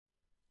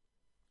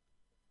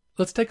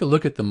Let's take a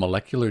look at the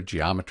molecular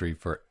geometry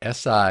for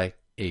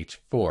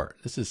SiH4.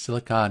 This is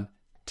silicon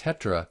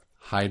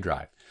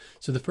tetrahydride.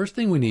 So the first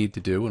thing we need to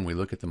do when we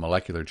look at the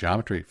molecular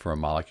geometry for a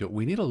molecule,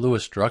 we need a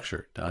Lewis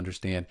structure to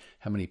understand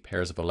how many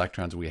pairs of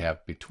electrons we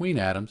have between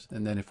atoms,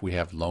 and then if we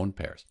have lone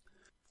pairs.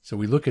 So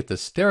we look at the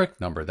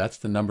steric number. That's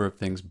the number of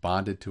things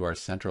bonded to our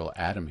central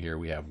atom here.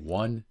 We have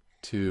 1,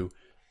 2,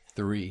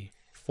 3,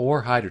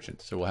 4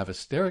 hydrogens. So we'll have a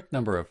steric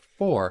number of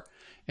 4,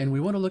 and we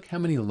want to look how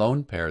many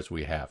lone pairs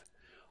we have.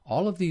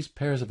 All of these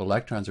pairs of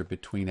electrons are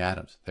between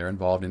atoms. They're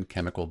involved in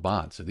chemical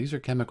bonds. So these are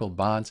chemical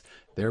bonds.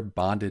 They're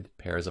bonded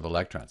pairs of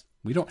electrons.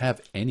 We don't have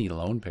any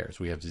lone pairs.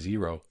 We have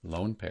 0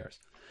 lone pairs.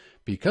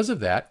 Because of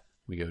that,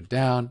 we go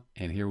down,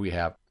 and here we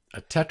have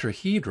a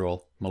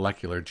tetrahedral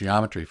molecular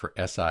geometry for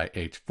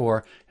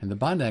SiH4, and the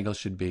bond angle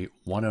should be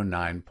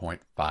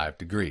 109.5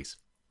 degrees.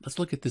 Let's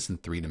look at this in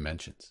 3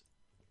 dimensions.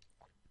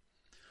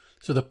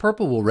 So the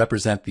purple will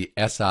represent the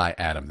Si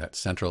atom, that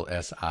central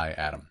Si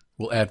atom.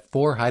 We'll add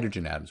 4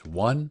 hydrogen atoms.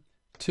 1,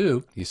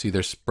 2, you see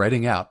they're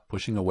spreading out,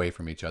 pushing away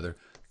from each other.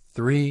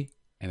 3,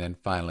 and then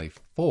finally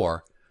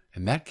 4,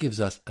 and that gives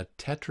us a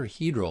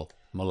tetrahedral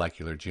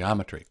molecular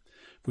geometry.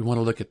 If we want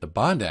to look at the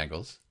bond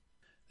angles,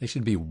 they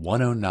should be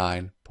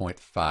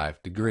 109.5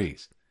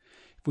 degrees.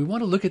 If we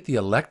want to look at the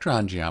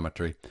electron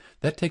geometry,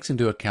 that takes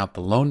into account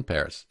the lone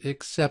pairs,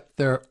 except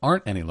there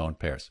aren't any lone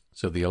pairs.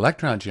 So the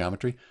electron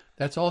geometry,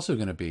 that's also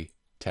going to be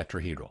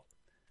tetrahedral.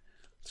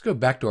 Let's go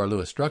back to our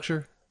Lewis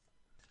structure.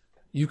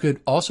 You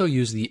could also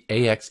use the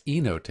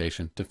AXE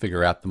notation to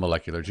figure out the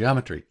molecular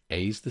geometry.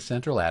 A is the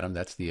central atom,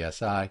 that's the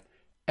Si.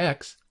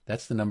 X,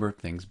 that's the number of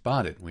things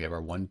bonded. We have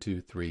our 1,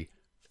 2, 3,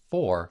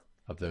 4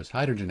 of those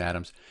hydrogen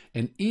atoms.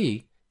 And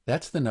E,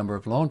 that's the number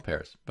of lone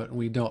pairs, but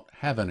we don't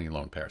have any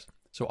lone pairs.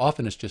 So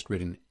often it's just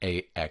written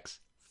AX4.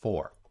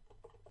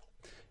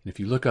 And if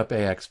you look up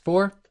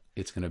AX4,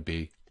 it's going to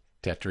be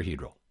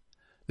tetrahedral.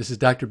 This is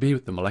Dr. B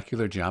with the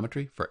molecular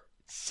geometry for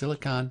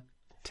silicon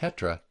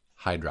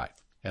tetrahydride,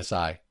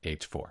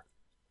 SiH4.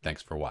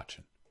 Thanks for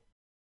watching.